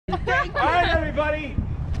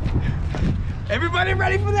Everybody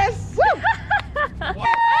ready for this?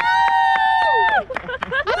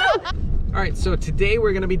 All right, so today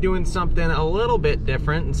we're gonna be doing something a little bit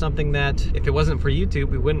different and something that if it wasn't for YouTube,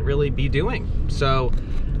 we wouldn't really be doing. So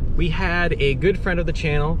we had a good friend of the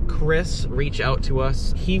channel, Chris, reach out to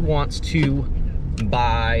us. He wants to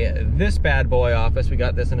buy this bad boy off us. We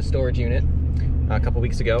got this in a storage unit a couple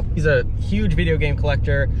weeks ago. He's a huge video game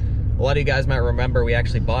collector. A lot of you guys might remember we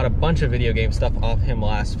actually bought a bunch of video game stuff off him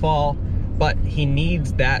last fall, but he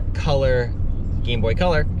needs that color, Game Boy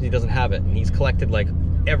Color, because he doesn't have it. And he's collected like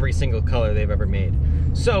every single color they've ever made.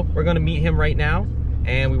 So we're gonna meet him right now,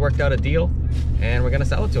 and we worked out a deal, and we're gonna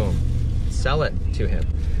sell it to him. Sell it to him.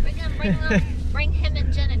 We're gonna bring him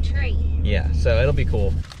and Jen a tree. Yeah, so it'll be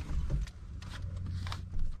cool.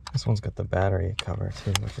 This one's got the battery cover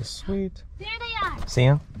too, which is sweet. There they are. See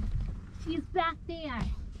him? She's back there.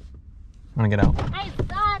 Wanna get out? I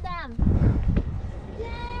saw them. Yay.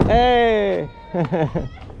 Hey!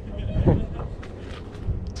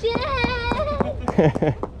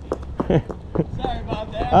 Yay. Sorry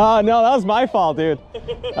about that. Oh no, that was my fault, dude.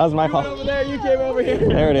 That was my fault. Over there, you came over here.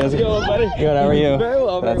 There it is. How's it going, buddy? Good, how are you? Very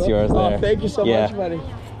well, very That's well. yours there. Oh, thank you so much, buddy.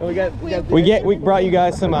 And We brought you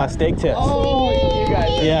guys some steak tips. Oh, you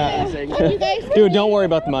guys are Yeah. amazing. Dude, don't worry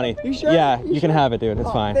about the money. You sure? Yeah, you can have it, dude.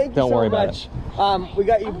 It's fine. Thank you Don't so worry much. about it. We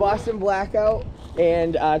got you Boston Blackout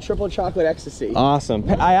and triple chocolate ecstasy. Awesome.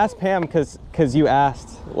 I asked Pam because you asked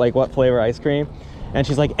like what flavor ice cream, and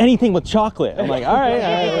she's like anything with chocolate. I'm like, all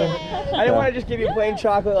right. I didn't want to just give you plain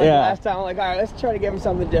chocolate like last time. I'm like, all right, let's try to give him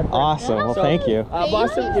something different. Awesome. Well, So, thank you.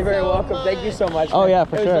 Boston, you're very welcome. Thank you so much. Oh man. yeah,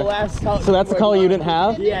 for It was sure. the last So that's the color you didn't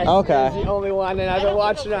have? Yes. Okay. It was the only one, and I've been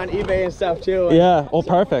watching it on eBay and stuff too. Yeah. Well,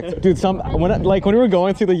 perfect, dude. When we were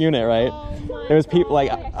going through the unit, right? There was people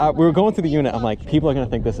like we were going through the unit. I'm like, people are gonna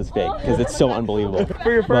think this is fake because it's so unbelievable.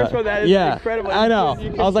 For your first one, that is incredible. I know.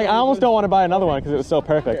 I was like, I almost don't want to buy another one because it was so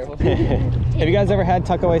perfect. Have you guys ever had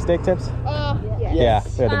tuck-away steak tips? Yeah,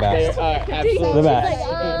 they're the best. Absolutely. The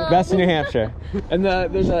best. Best in New Hampshire. And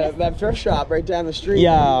there's that thrift shop right down the street.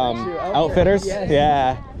 Yeah, Outfitters. Yes.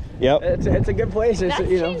 Yeah. Yep. It's a good place. It's, That's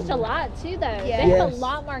you know. changed a lot too, though. Yeah. They have Yes. a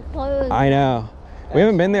lot more clothes. I know. We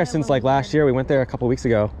haven't been there since like last year. We went there a couple weeks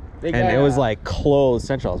ago. They And got, it was like closed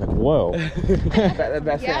central. I was like, whoa. The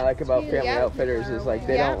best thing I like about Family Outfitters is like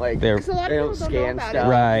they don't like They're- they don't scan stuff.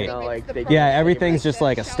 Right. You know, like they Yeah, everything's just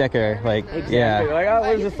like a sticker. Like, Exactly. yeah. Like, oh,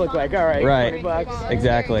 what does this look like? All right. Right. $20.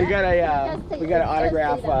 Exactly. We got an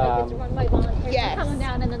autograph. Yes. Coming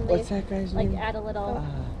down and then What's that guy's like name? add a little.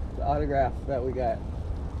 The autograph that we got.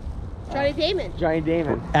 Johnny Damon. Johnny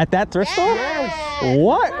Damon. At that thrift store?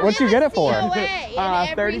 What? What'd you get it for?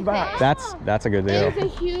 $30. That's a good deal. It was a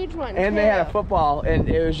huge one. And they had a football, and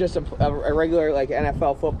it was just a regular like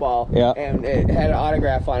NFL football. Yeah. And it had an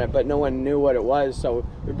autograph on it, but no one knew what it was. So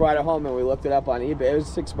we brought it home and we looked it up on eBay. It was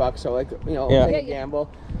 $6, so like take a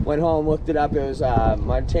gamble. Went home, looked it up. It was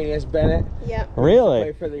Martavis Bennett. Yep. Really?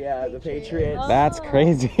 Play for the Patriots. That's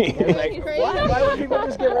crazy. It was like, why would people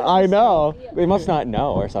just get rid of I this know. They must not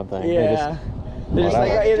know or something. stuff? Yeah. They're just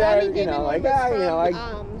like, whatever.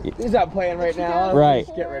 he's not playing right now. Right.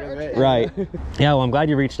 Just get rid of it. Right. Yeah, well, I'm glad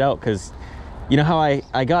you reached out because you know how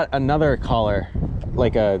I got another collar,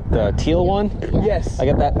 like the teal one? Yes. I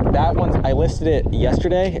got that one. I listed it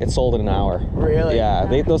yesterday. It sold in an hour. Really? Yeah,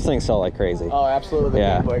 those things sell like crazy. Oh, absolutely. The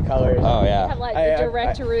Yeah. Game Boy Colors. Oh, Have yeah. like the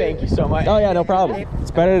direct to root. Thank you so much. Oh, yeah, no problem.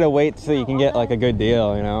 It's better to wait so you can get like a good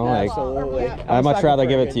deal, you know? Like, Absolutely. I'd much rather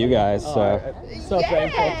give it to you guys, so. So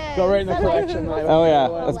thankful. Go right in the collection. Oh,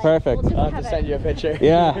 yeah, that's perfect. I'll have to send you a picture.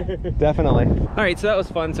 Yeah, definitely. All right, so that was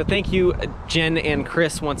fun. So thank you, Jen and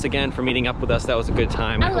Chris, once again for meeting up with us. That was a good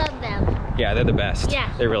time. I love them. Yeah, they're the best.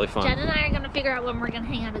 Yeah. They're really fun. Jen and I are gonna figure out when we're gonna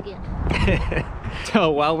hang out again.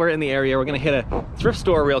 So while we're in the area, we're gonna hit a thrift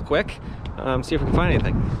store real quick, see if we can find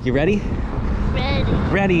anything. You ready? Ready.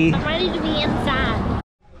 Ready. I'm ready to be inside.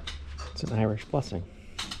 It's an Irish blessing.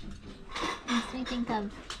 Makes me think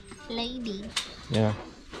of lady. Yeah.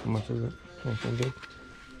 How much is it? Anything good?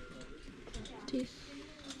 Two.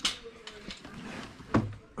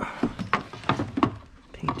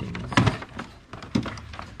 Paintings.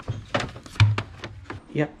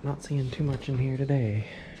 Yep, not seeing too much in here today.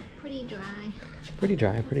 Pretty dry. Pretty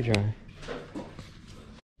dry, pretty dry.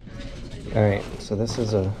 Alright, so this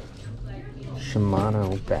is a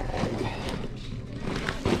Shimano bag,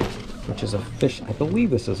 which is a fish, I believe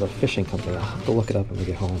this is a fishing company. I'll have to look it up when we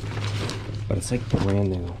get home. But it's like brand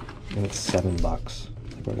new, and it's $7. I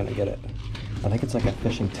think we're gonna get it. I think it's like a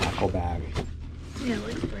fishing tackle bag. Yeah, it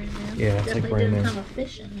looks brand new. Yeah, it's like brand new. Have a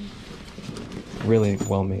fish in it. Really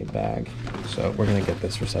well-made bag. So we're gonna get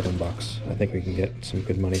this for $7. I think we can get some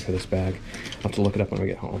good money for this bag. I'll have to look it up when we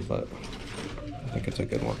get home, but I think it's a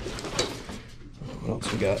good one. What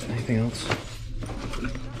else we got? Anything else?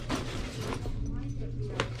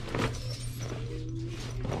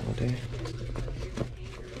 Holiday.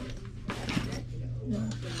 No.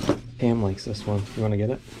 Pam likes this one. You want to get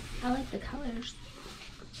it? I like the colors.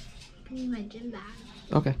 I need my gym bag.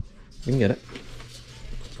 Okay, we can get it.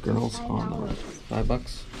 Girls on $5.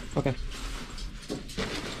 $5. Okay.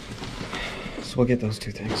 So we'll get those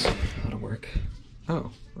two things. That'll work.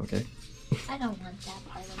 Oh, okay. I don't want that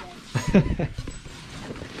part of it.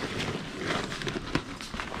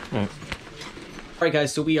 All right,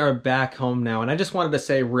 guys, so we are back home now, and I just wanted to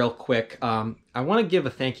say real quick, I want to give a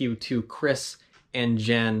thank you to Chris and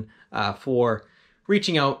Jen for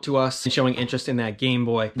reaching out to us and showing interest in that Game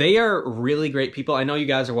Boy. They are really great people. I know you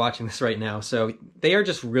guys are watching this right now, so they are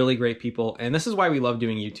just really great people, and this is why we love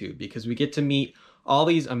doing YouTube, because we get to meet all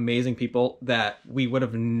these amazing people that we would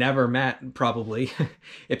have never met, probably,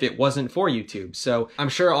 if it wasn't for YouTube. So I'm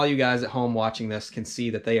sure all you guys at home watching this can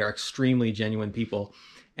see that they are extremely genuine people.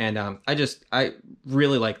 And I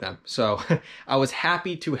really like them. So I was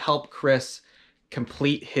happy to help Chris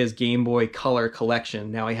complete his Game Boy Color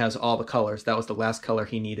collection. Now he has all the colors. That was the last color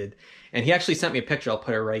he needed. And he actually sent me a picture. I'll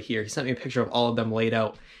put it right here. He sent me a picture of all of them laid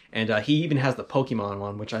out. And he even has the Pokemon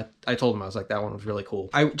one, which I told him, I was like, that one was really cool.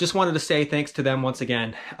 I just wanted to say thanks to them once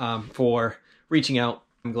again for reaching out.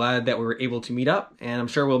 I'm glad that we were able to meet up, and I'm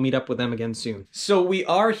sure we'll meet up with them again soon. So we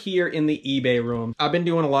are here in the eBay room. I've been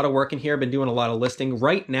doing a lot of work in here. I've been doing a lot of listing.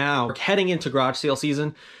 Right now, we're heading into garage sale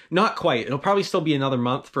season. Not quite. It'll probably still be another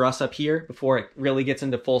month for us up here before it really gets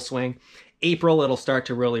into full swing. April, it'll start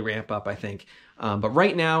to really ramp up, I think. But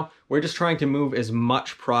right now, we're just trying to move as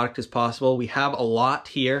much product as possible. We have a lot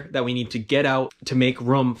here that we need to get out to make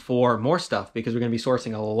room for more stuff, because we're going to be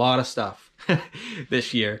sourcing a lot of stuff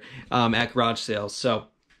this year at garage sales. So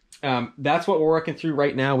that's what we're working through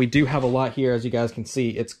right now. We do have a lot here, as you guys can see.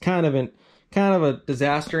 It's kind of a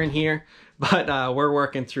disaster in here, but we're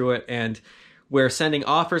working through it, and we're sending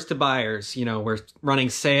offers to buyers. You know, we're running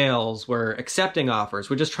sales, we're accepting offers.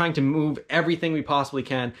 We're just trying to move everything we possibly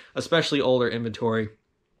can, especially older inventory,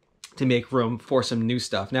 to make room for some new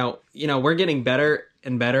stuff. Now, you know, we're getting better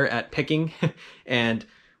and better at picking, and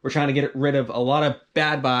we're trying to get rid of a lot of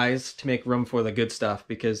bad buys to make room for the good stuff,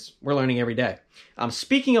 because we're learning every day.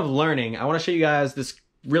 Speaking of learning, I want to show you guys this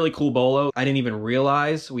really cool bolo I didn't even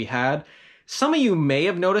realize we had. Some of you may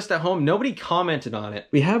have noticed at home. Nobody commented on it.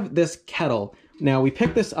 We have this kettle. Now, we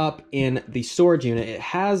picked this up in the storage unit. It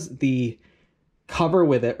has the cover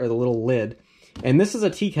with it, or the little lid. And this is a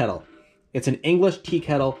tea kettle. It's an English tea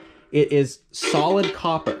kettle. It is solid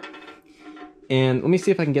copper. And let me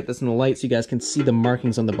see if I can get this in the light so you guys can see the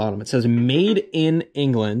markings on the bottom. It says made in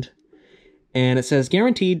England, and it says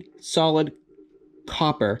guaranteed solid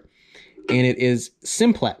copper, and it is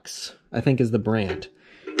Simplex, I think is the brand.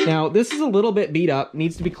 Now, this is a little bit beat up,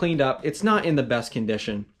 needs to be cleaned up. It's not in the best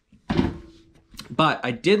condition, but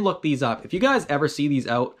I did look these up. If you guys ever see these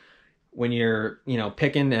out when you're, you know,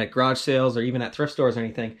 picking at garage sales or even at thrift stores or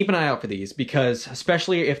anything, keep an eye out for these, because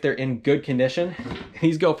especially if they're in good condition,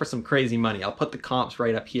 these go for some crazy money. I'll put the comps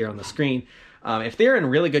right up here on the screen. If they're in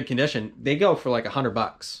really good condition, they go for like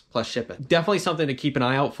 $100 plus shipping. Definitely something to keep an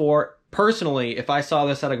eye out for. Personally, if I saw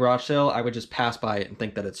this at a garage sale, I would just pass by it and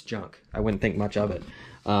think that it's junk. I wouldn't think much of it.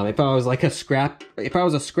 If I was like a scrapper,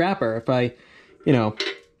 if I, you know,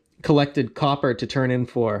 collected copper to turn in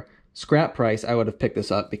for scrap price, I would have picked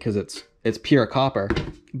this up because it's pure copper.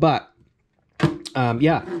 But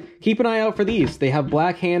yeah, keep an eye out for these. They have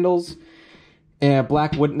black handles and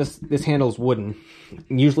black wooden. This handle's wooden.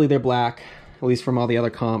 Usually they're black, at least from all the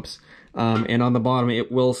other comps. And on the bottom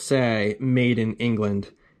it will say made in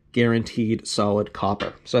England, guaranteed solid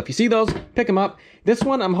copper. So if you see those, pick them up. This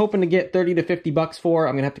one I'm hoping to get 30 to 50 bucks for.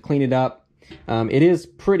 I'm gonna have to clean it up. It is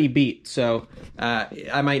pretty beat, so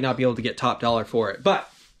I might not be able to get top dollar for it, but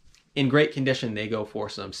in great condition, they go for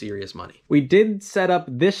some serious money. We did set up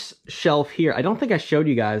this shelf here. I don't think I showed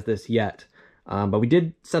you guys this yet, but we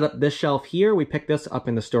did set up this shelf here. We picked this up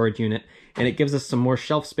in the storage unit, and it gives us some more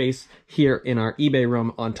shelf space here in our eBay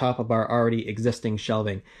room on top of our already existing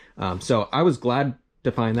shelving. So I was glad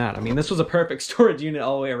to find that. I mean, this was a perfect storage unit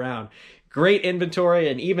all the way around. Great inventory,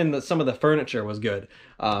 and even some of the furniture was good.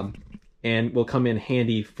 And will come in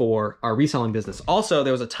handy for our reselling business. Also,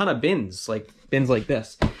 there was a ton of bins like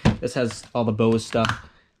this. This has all the Bose stuff.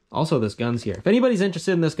 Also, this gun's here. If anybody's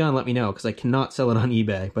interested in this gun, let me know, because I cannot sell it on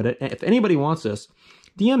eBay. But if anybody wants this,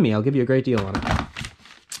 DM me. I'll give you a great deal on it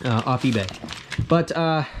off eBay.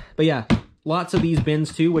 But yeah, lots of these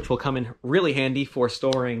bins too, which will come in really handy for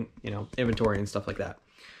storing, you know, inventory and stuff like that.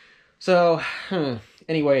 So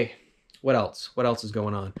anyway, what else? What else is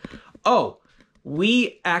going on? Oh,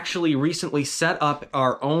 We actually recently set up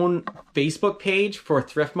our own Facebook page for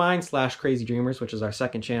Thrift Mind / Crazy Dreamers, which is our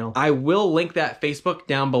second channel. I will link that Facebook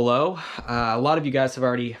down below. A lot of you guys have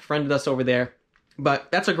already friended us over there,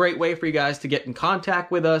 but that's a great way for you guys to get in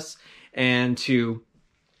contact with us and to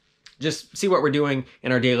just see what we're doing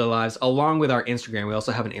in our daily lives, along with our Instagram. We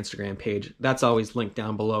also have an Instagram page. That's always linked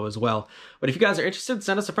down below as well. But if you guys are interested,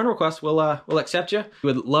 send us a friend request. We'll accept you.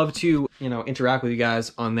 We would love to, interact with you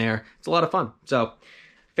guys on there. It's a lot of fun. So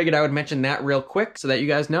figured I would mention that real quick so that you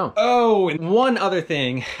guys know. Oh, and one other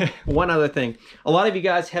thing. A lot of you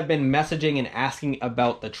guys have been messaging and asking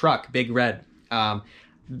about the truck, Big Red.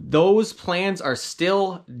 Those plans are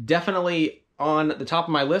still definitely on the top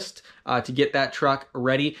of my list to get that truck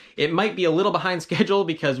ready. It might be a little behind schedule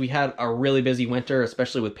because we had a really busy winter,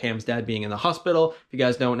 especially with Pam's dad being in the hospital. If you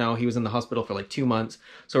guys don't know, he was in the hospital for like 2 months.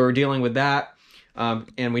 So we're dealing with that.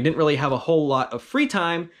 And we didn't really have a whole lot of free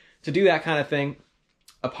time to do that kind of thing,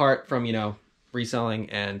 apart from,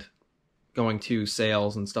 reselling and going to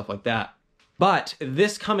sales and stuff like that. But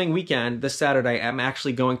this coming weekend, this Saturday, I'm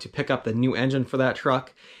actually going to pick up the new engine for that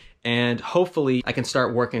truck. And hopefully I can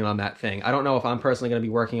start working on that thing. I don't know if I'm personally going to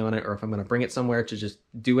be working on it or if I'm going to bring it somewhere to just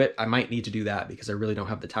do it. I might need to do that because I really don't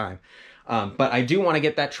have the time. But I do want to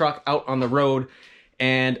get that truck out on the road,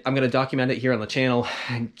 and I'm going to document it here on the channel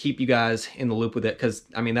and keep you guys in the loop with it because,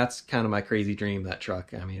 that's kind of my crazy dream, that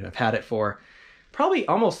truck. I've had it for probably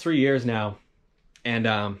almost 3 years now. And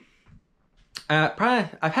I've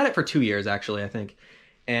had it for 2 years, actually, I think.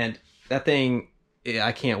 And that thing,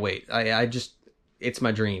 I can't wait. It's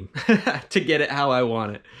my dream to get it how I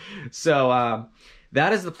want it. So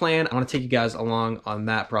that is the plan. I want to take you guys along on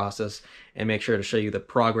that process and make sure to show you the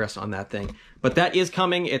progress on that thing. But that is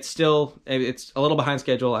coming. It's a little behind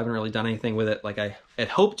schedule. I haven't really done anything with it like I had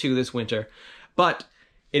hoped to this winter, but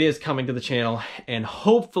it is coming to the channel, and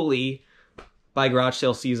hopefully by garage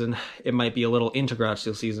sale season, it might be a little into garage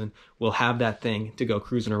sale season, we'll have that thing to go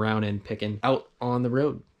cruising around and picking out on the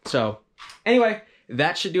road. So anyway,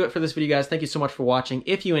 that should do it for this video, guys. Thank you so much for watching.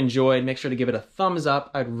 If you enjoyed, make sure to give it a thumbs up.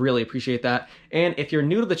 I'd really appreciate that. And if you're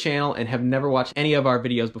new to the channel and have never watched any of our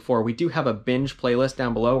videos before, we do have a binge playlist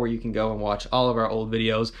down below where you can go and watch all of our old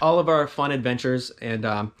videos, all of our fun adventures, and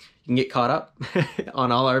you can get caught up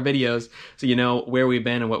on all our videos so you know where we've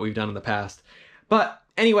been and what we've done in the past. But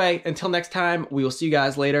anyway, until next time, we will see you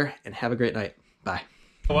guys later, and have a great night. Bye.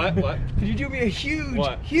 What? Could you do me a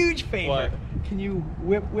huge favor? What? Can you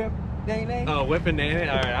whip Nay? Oh, whipping Nay?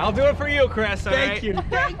 All right, I'll do it for you, Chris. Thank you. All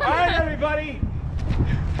right, everybody.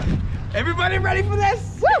 Everybody ready for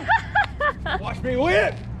this? Watch me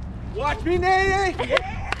whip. Watch me, Nay.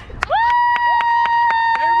 Yeah.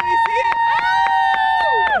 Everybody see it?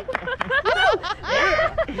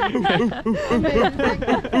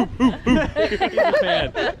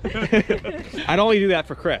 I'd only do that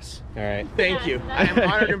for Chris. All right. Thank you. I am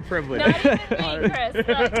honored and privileged. Not even me,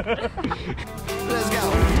 Chris.